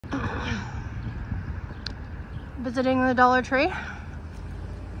visiting the Dollar Tree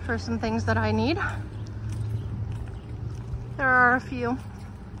for some things that I need. There are a few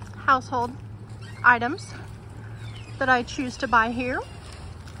household items that I choose to buy here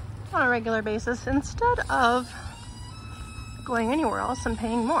on a regular basis instead of going anywhere else and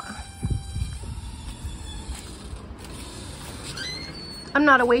paying more. I'm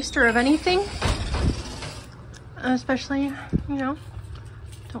not a waster of anything, especially, you know,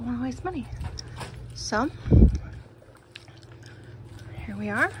 don't want to waste money. So here we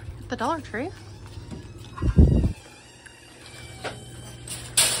are at the Dollar Tree.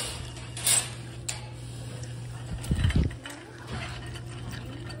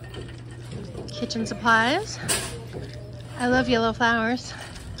 Kitchen supplies. I love yellow flowers.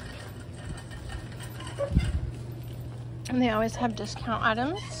 And they always have discount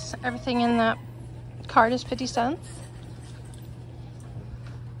items. Everything in that cart is 50 cents.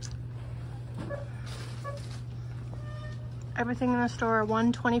 Everything in the store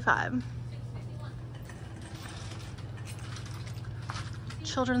 $1.25.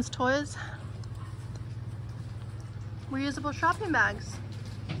 Children's toys. Reusable shopping bags.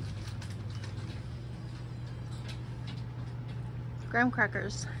 Graham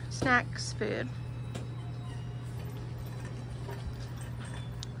crackers, snacks, food.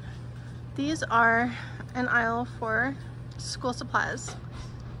 These are an aisle for school supplies,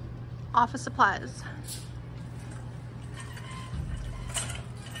 office supplies.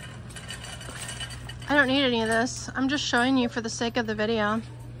 I don't need any of this. I'm just showing you for the sake of the video.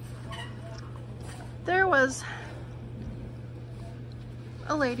 There was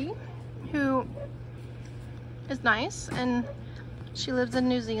a lady who is nice and she lives in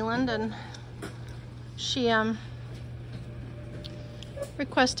New Zealand, and she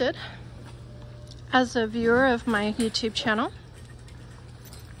requested, as a viewer of my YouTube channel,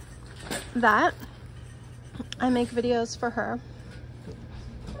 that I make videos for her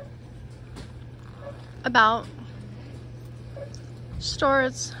about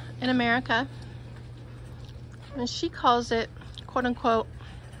stores in America, and she calls it, quote unquote,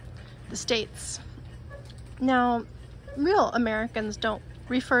 the States. Now, real Americans don't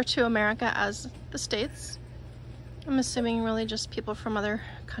refer to America as the States. I'm assuming really just people from other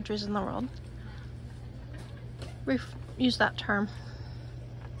countries in the world use that term.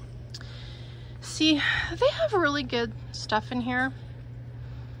 See, they have really good stuff in here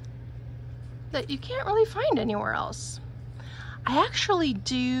that you can't really find anywhere else. I actually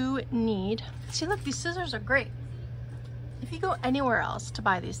do need, see, look, these scissors are great. If you go anywhere else to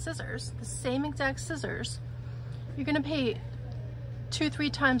buy these scissors, the same exact scissors, you're gonna pay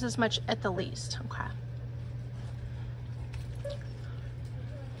 2-3 times as much at the least. Okay.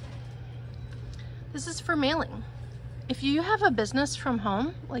 This is for mailing. If you have a business from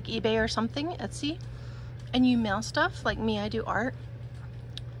home, like eBay or something, Etsy, and you mail stuff, like me, I do art,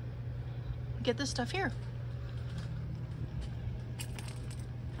 get this stuff here.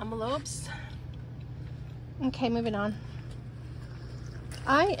 Envelopes. Okay, moving on.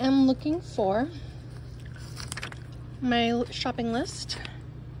 I am looking for my shopping list.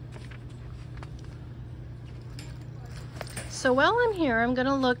 So while I'm here, I'm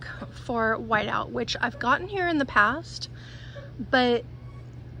gonna look for whiteout, which I've gotten here in the past, but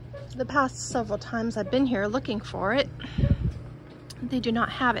the past several times I've been here looking for it, they do not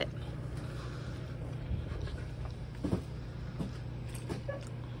have it.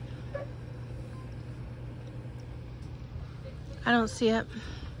 I don't see it.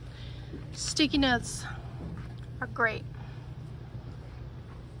 Sticky notes are great.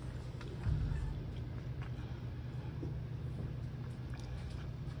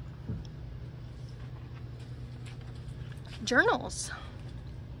 Journals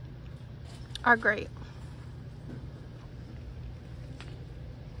are great.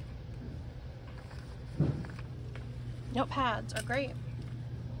 Notepads are great.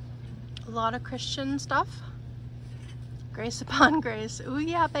 A lot of Christian stuff. Grace upon grace. Ooh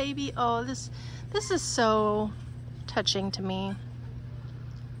yeah, baby. Oh, this is so touching to me.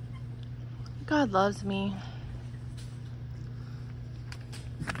 God loves me.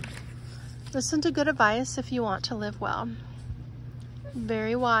 Listen to good advice if you want to live well.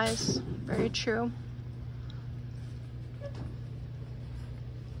 Very wise, very true.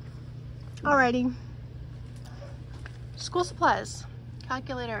 Alrighty. School supplies.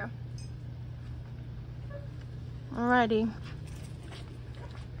 Calculator. Alrighty.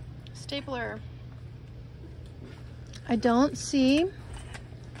 Stapler. I don't see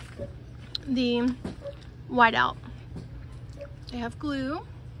the whiteout. They have glue,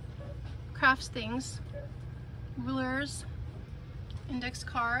 crafts things, rulers, index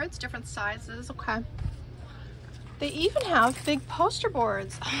cards, different sizes. Okay. They even have big poster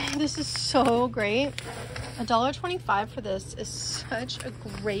boards. This is so great. $1.25 for this is such a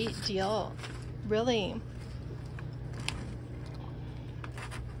great deal. Really.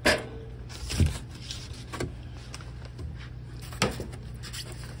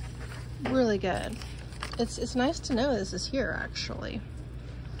 Really good. It's nice to know this is here, actually.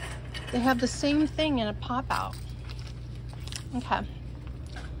 They have the same thing in a pop-out. Okay.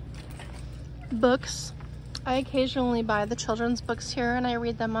 Books. I occasionally buy the children's books here and I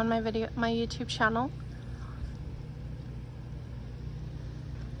read them on my YouTube channel.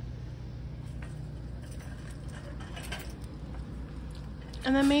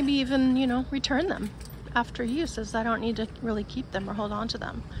 And then maybe even, you know, return them after use, as I don't need to really keep them or hold on to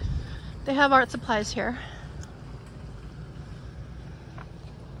them. They have art supplies here.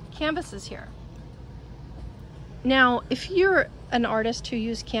 Canvases here. Now, if you're an artist who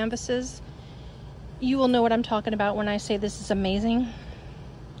uses canvases, you will know what I'm talking about when I say this is amazing.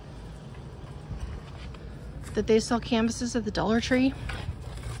 That they sell canvases at the Dollar Tree.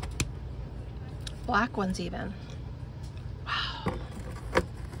 Black ones even. Wow.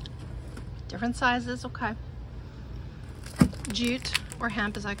 Different sizes, okay. Jute, or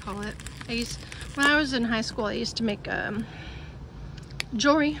hemp as I call it. When I was in high school, I used to make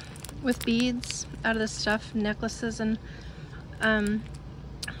jewelry with beads out of this stuff, necklaces and,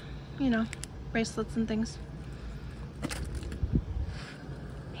 you know, bracelets and things.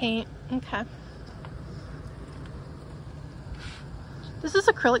 Paint, okay. This is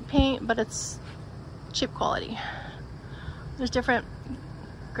acrylic paint, but it's cheap quality. There's different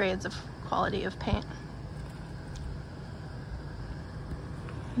grades of quality of paint.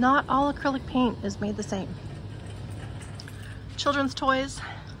 Not all acrylic paint is made the same. Children's toys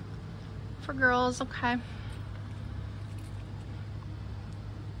for girls, okay.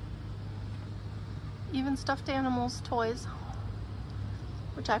 Even stuffed animals toys,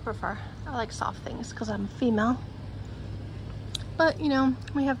 which I prefer. I like soft things because I'm a female. But, you know,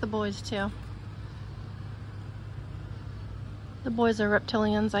 we have the boys too. The boys are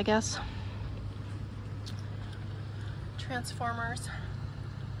reptilians, I guess. Transformers.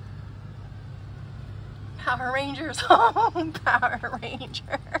 Power Rangers. Oh, Power Rangers.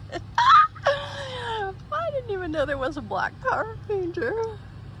 I didn't even know there was a black Power Ranger.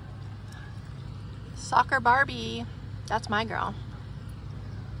 Soccer Barbie. That's my girl.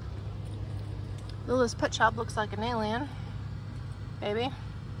 Littlest Pet Shop looks like an alien. Baby.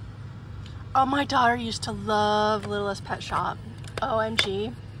 Oh, my daughter used to love Littlest Pet Shop.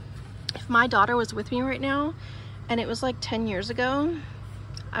 OMG. If my daughter was with me right now, and it was like 10 years ago,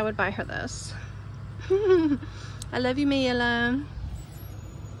 I would buy her this. I love you, Mayla.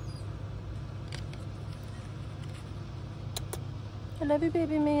 I love you,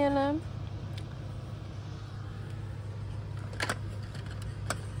 baby Mayla.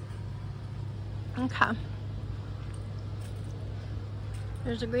 Okay.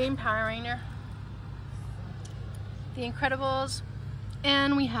 There's a green Power Ranger. The Incredibles.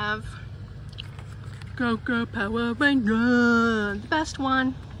 And we have Go Power Ranger. The best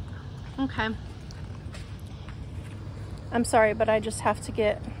one. Okay. I'm sorry, but I just have to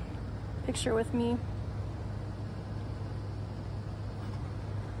get a picture with me.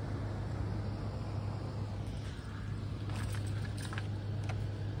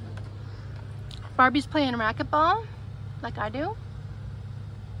 Barbie's playing racquetball, like I do.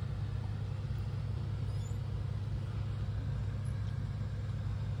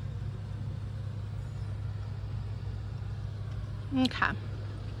 Okay.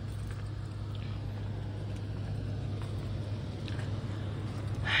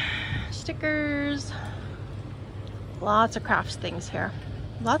 Stickers. Lots of crafts things here.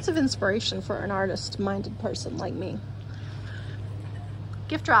 Lots of inspiration for an artist-minded person like me.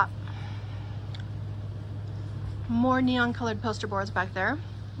 Gift drop. More neon colored poster boards back there.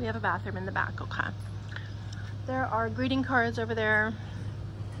 We have a bathroom in the back, okay. There are greeting cards over there.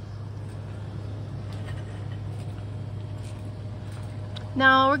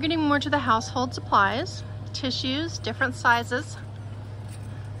 Now we're getting more to the household supplies. Tissues, different sizes.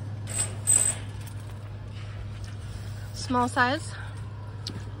 Small size,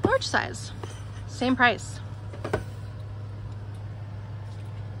 large size, same price.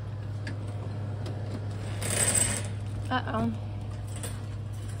 Uh-oh.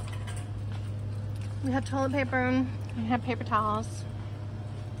 We have toilet paper, we have paper towels.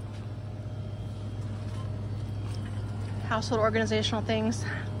 Household organizational things.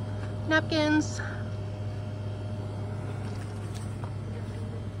 Napkins.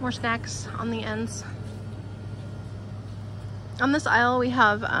 More snacks on the ends. On this aisle we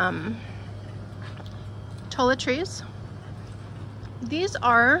have toiletries. These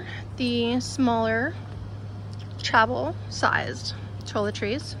are the smaller travel sized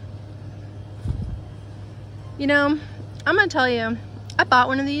toiletries. You know, I'm gonna tell you, I bought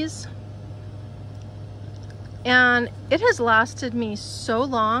one of these and it has lasted me so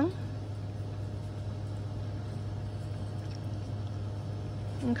long.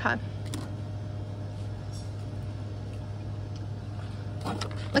 Okay.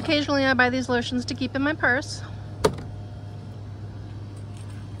 Occasionally I buy these lotions to keep in my purse.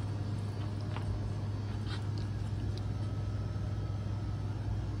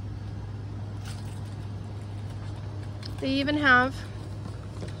 They even have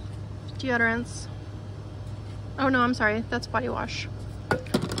deodorants. Oh no, I'm sorry, that's body wash.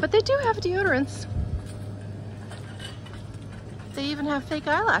 But they do have deodorants. They even have fake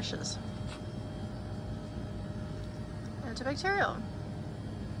eyelashes. Antibacterial.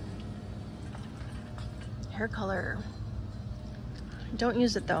 Hair color. Don't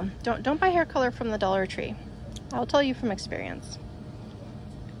use it though. Don't buy hair color from the Dollar Tree. I'll tell you from experience.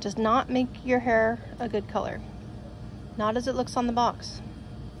 It does not make your hair a good color. Not as it looks on the box.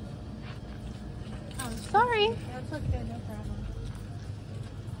 Sorry. That's okay, no problem.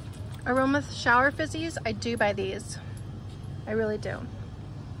 Aroma shower fizzies, I do buy these. I really do.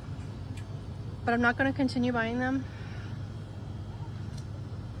 But I'm not going to continue buying them.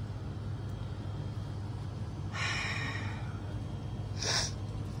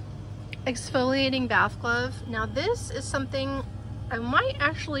 Exfoliating bath glove. Now this is something I might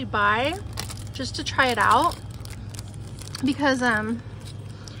actually buy just to try it out, because I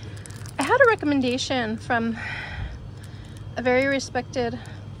had a recommendation from a very respected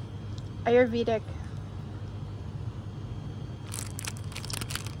Ayurvedic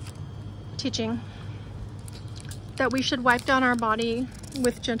teaching that we should wipe down our body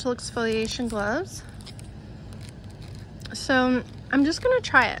with gentle exfoliation gloves. So I'm just gonna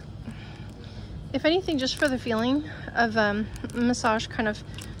try it. If anything, just for the feeling of massage kind of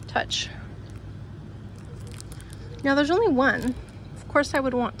touch. Now there's only one. Of course I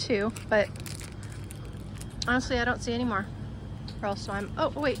would want two, but honestly I don't see any more. Or else I'm, oh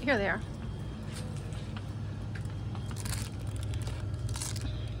wait, here they are.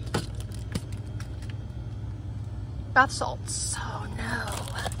 Bath salts. Oh no.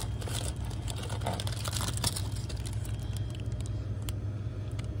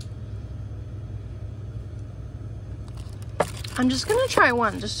 I'm just gonna try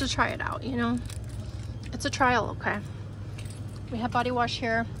one just to try it out, you know? It's a trial, okay? We have body wash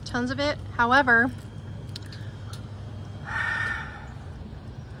here, tons of it. However,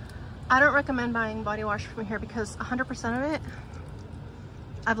 I don't recommend buying body wash from here because 100% of it,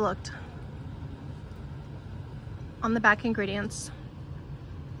 I've looked on the back ingredients.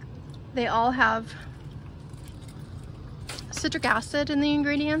 They all have citric acid in the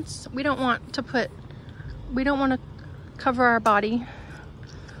ingredients. We don't want to cover our body.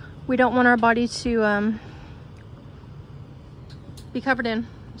 We don't want our body to be covered in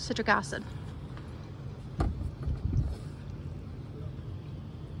citric acid.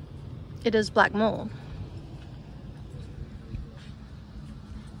 It is black mold.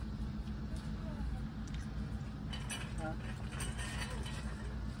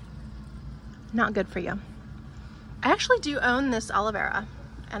 Not good for you. I actually do own this aloe vera,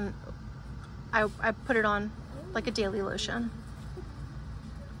 and I put it on like a daily lotion.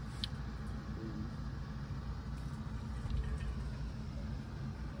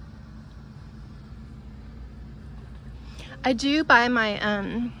 I do buy my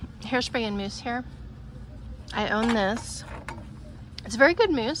hairspray and mousse here. I own this. It's a very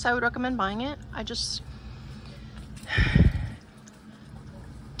good mousse. I would recommend buying it. I just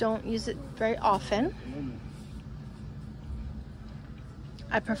don't use it very often.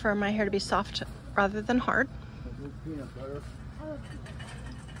 I prefer my hair to be soft rather than hard.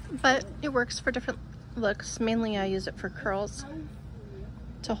 But it works for different looks. Mainly I use it for curls,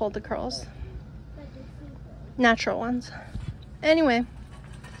 to hold the curls. Natural ones. Anyway,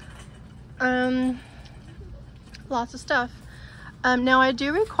 lots of stuff. Now I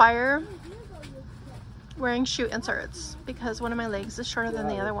do require wearing shoe inserts because one of my legs is shorter than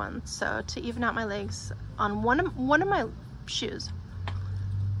the other one. So to even out my legs on one of my shoes,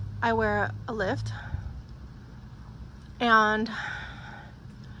 I wear a lift. And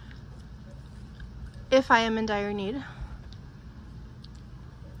if I am in dire need,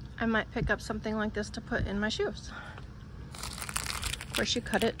 I might pick up something like this to put in my shoes. Of course, you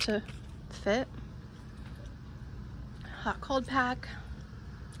cut it to fit. Hot cold pack,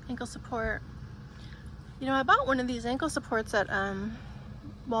 ankle support. You know, I bought one of these ankle supports at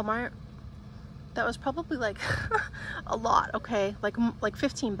Walmart. That was probably like a lot, okay? Like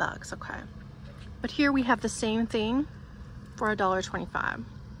 15 bucks, okay? But here we have the same thing for $1.25.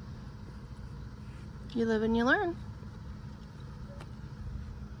 You live and you learn.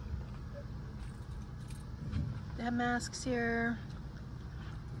 They have masks here.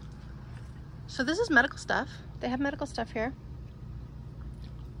 So this is medical stuff. They have medical stuff here.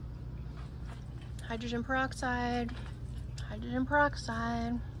 Hydrogen peroxide, hydrogen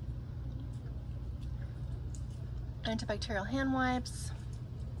peroxide, antibacterial hand wipes.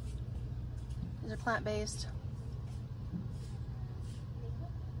 These are plant-based.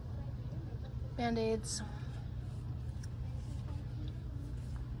 Band-aids.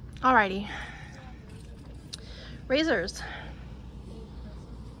 Alrighty. Razors.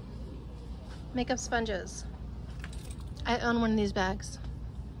 Makeup sponges. I own one of these bags.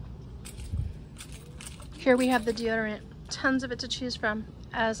 Here we have the deodorant. Tons of it to choose from,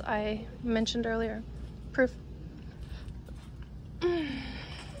 as I mentioned earlier. Proof.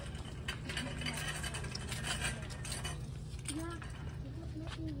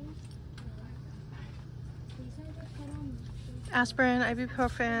 Aspirin,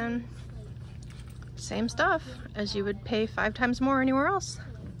 ibuprofen, same stuff as you would pay 5 times more anywhere else.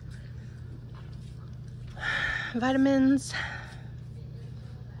 Vitamins,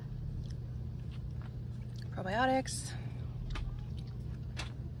 probiotics,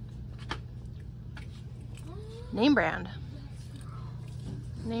 name brand,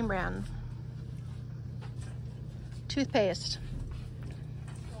 toothpaste.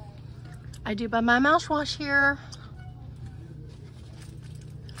 I do buy my mouthwash here.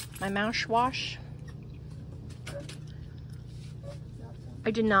 My mouthwash. I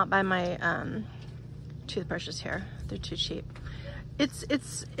do not buy my toothbrushes here. They're too cheap.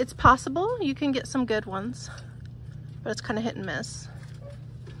 It's possible you can get some good ones, but it's kind of hit and miss.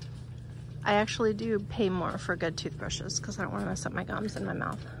 I actually do pay more for good toothbrushes because I don't want to mess up my gums and my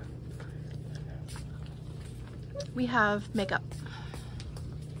mouth. We have makeup.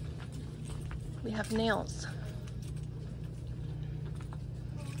 We have nails.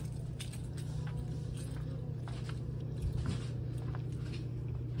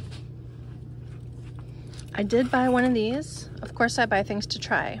 I did buy one of these. Of course, I buy things to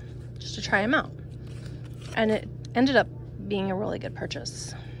try, just to try them out. And it ended up being a really good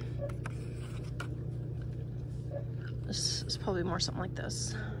purchase. This is probably more something like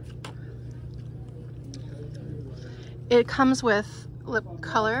this. It comes with lip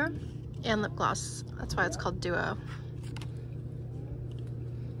color and lip gloss. That's why it's called Duo.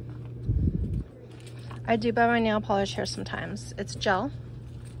 I do buy my nail polish here sometimes. It's gel.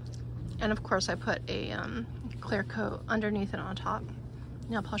 And of course I put a clear coat underneath and on top.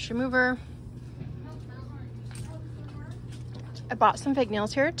 Nail polish remover. I bought some fake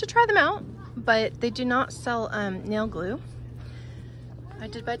nails here to try them out, but they do not sell nail glue. I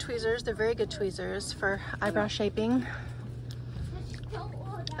did buy tweezers. They're very good tweezers for eyebrow shaping.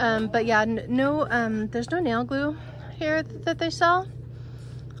 But yeah, no, there's no nail glue here that they sell.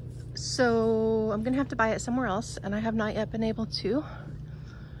 So I'm gonna have to buy it somewhere else, and I have not yet been able to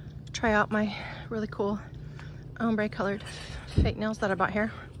try out my really cool ombre colored fake nails that I bought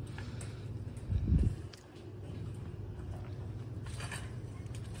here.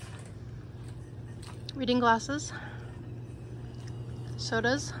 Reading glasses,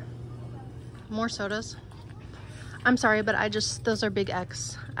 sodas, more sodas. I'm sorry, but those are big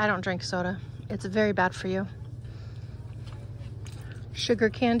X. I don't drink soda. It's very bad for you. Sugar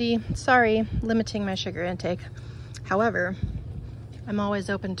candy, sorry, limiting my sugar intake. However, I'm always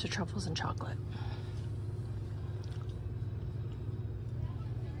open to truffles and chocolate.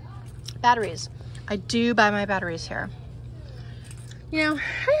 Batteries. I do buy my batteries here. You know,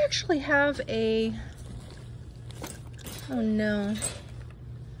 I actually have a, oh no.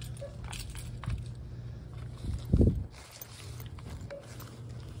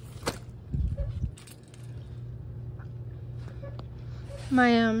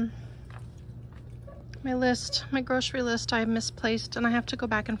 My list, my grocery list I misplaced, and I have to go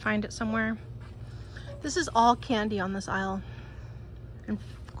back and find it somewhere. This is all candy on this aisle and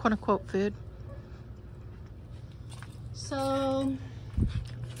quote unquote food. So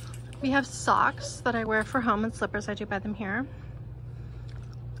we have socks that I wear for home and slippers. I do buy them here.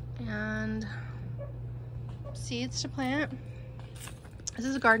 And seeds to plant. This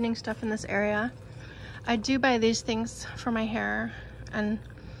is gardening stuff in this area. I do buy these things for my hair, and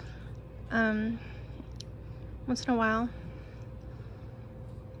once in a while.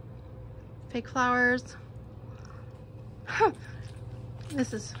 Fake flowers.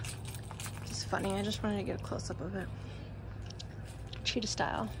 This is just funny. I just wanted to get a close-up of it. Cheetah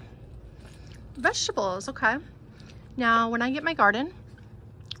style. vegetables, okay. Now, when I get my garden,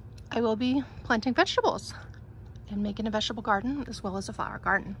 I will be planting vegetables and making a vegetable garden as well as a flower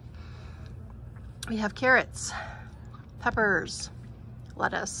garden. We have carrots, peppers,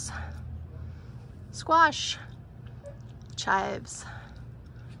 lettuce, squash, chives,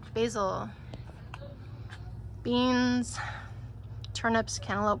 basil, beans, turnips,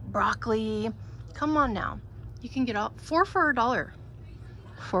 cantaloupe, broccoli. Come on now. You can get all 4 for $1.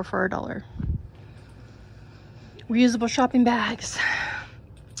 4 for $1. Reusable shopping bags.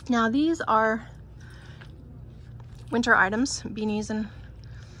 Now these are winter items, beanies and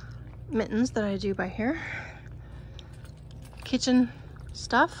mittens that I do by here. Kitchen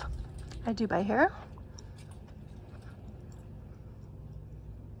stuff I do by here.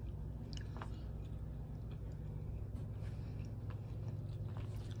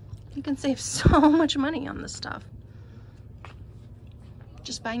 You can save so much money on this stuff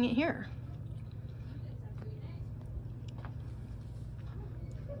just buying it here.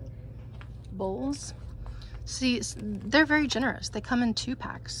 Bowls. See, they're very generous. They come in 2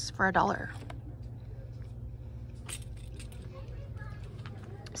 packs for $1.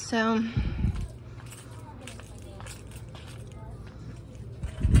 So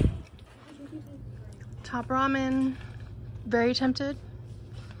Top Ramen, very tempted.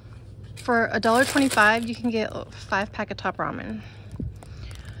 For $1.25 you can get a 5-pack of Top Ramen.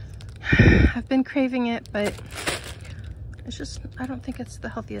 I've been craving it, but it's just, I don't think it's the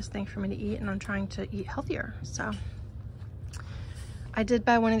healthiest thing for me to eat, and I'm trying to eat healthier. So I did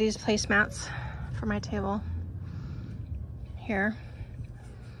buy one of these placemats for my table here,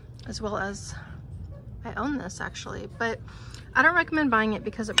 as well as I own this actually, but I don't recommend buying it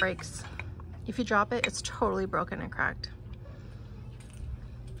because it breaks. If you drop it, it's totally broken and cracked.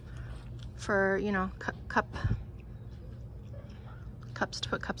 For, you know, cups to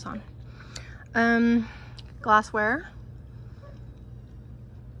put cups on. Glassware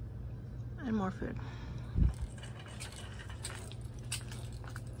and more food.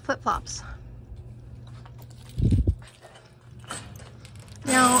 Flip-flops.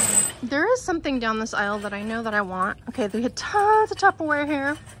 Now, there is something down this aisle that I know that I want. Okay, they had tons of Tupperware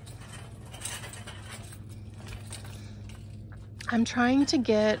here. I'm trying to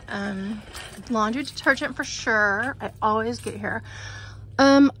get laundry detergent for sure. I always get here.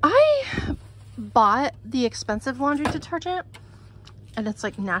 I bought the expensive laundry detergent, and it's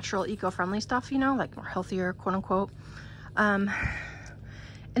like natural, eco-friendly stuff, you know, like more healthier, quote unquote. And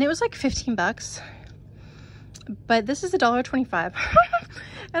it was like 15 bucks, but this is $1.25.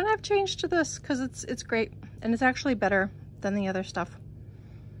 And I've changed to this because it's great, and it's actually better than the other stuff.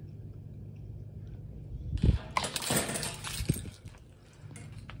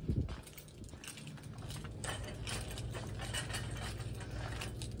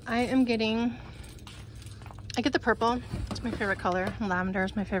 I get the purple. It's my favorite color. Lavender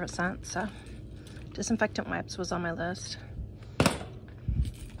is my favorite scent, so disinfectant wipes was on my list.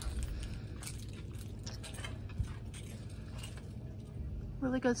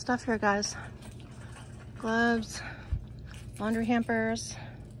 Really good stuff here, guys. Gloves, laundry hampers,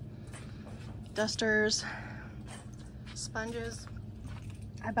 dusters, sponges.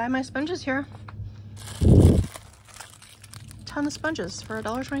 I buy my sponges here. Ton of sponges for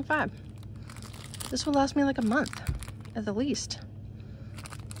 $1.25. This will last me like a month at the least.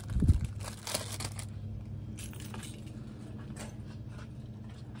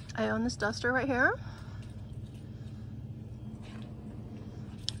 I own this duster right here.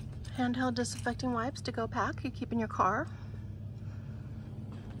 Handheld disinfecting wipes to go pack, you keep in your car.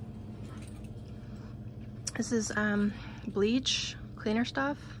 This is bleach, cleaner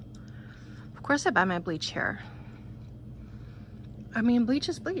stuff. Of course I buy my bleach here. I mean, bleach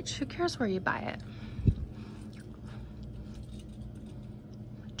is bleach. Who cares where you buy it?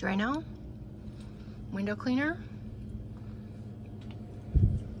 Drano, window cleaner.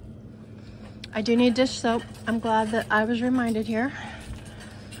 I do need dish soap. I'm glad that I was reminded here.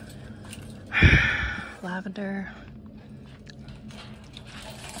 Lavender.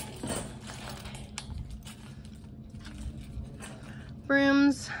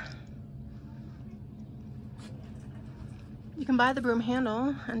 Brooms. You can buy the broom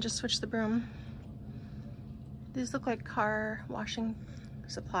handle and just switch the broom. These look like car washing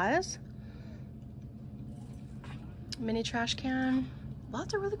supplies. Mini trash can.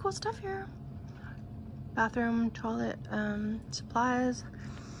 Lots of really cool stuff here. Bathroom, toilet supplies.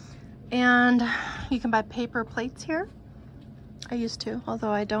 And you can buy paper plates here. I used to,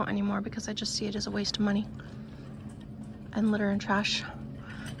 although I don't anymore because I just see it as a waste of money. And litter and trash.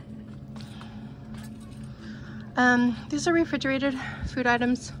 These are refrigerated food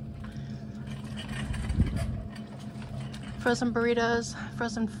items. frozen burritos,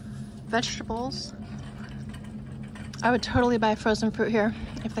 frozen vegetables. I would totally buy frozen fruit here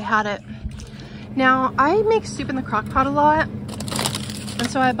if they had it. Now, I make soup in the crock pot a lot, and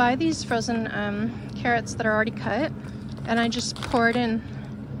so I buy these frozen carrots that are already cut, and I just pour it in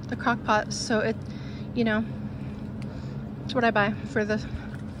the crock pot, so it, you know, it's what I buy for the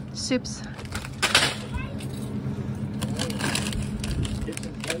soups.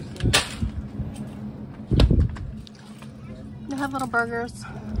 They have little burgers.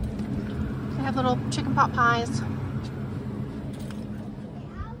 They have little chicken pot pies.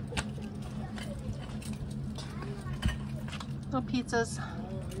 Little pizzas.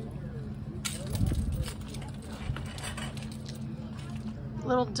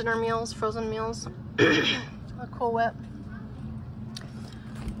 Little dinner meals, frozen meals. A Cool Whip.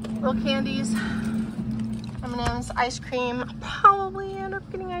 Little candies. M&M's, ice cream. I'll probably end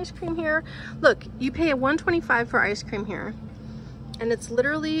up getting ice cream here. Look, you pay $1.25 for ice cream here. And it's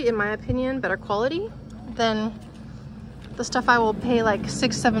literally, in my opinion, better quality than the stuff I will pay like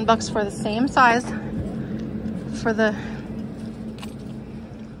 $6-7 for the same size for the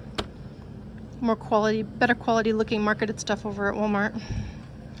more quality, better quality looking marketed stuff over at Walmart.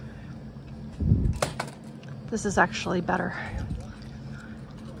 This is actually better.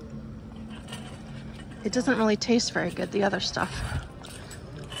 It doesn't really taste very good, the other stuff.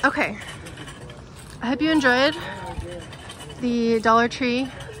 Okay, I hope you enjoyed the Dollar Tree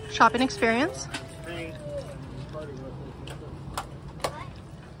shopping experience.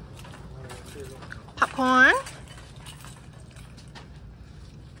 Popcorn.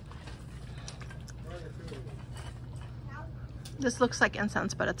 This looks like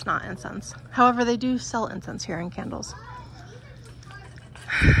incense, but it's not incense. However, they do sell incense here and candles.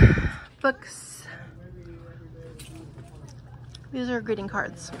 Books. These are greeting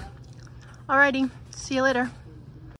cards. Alrighty, see you later.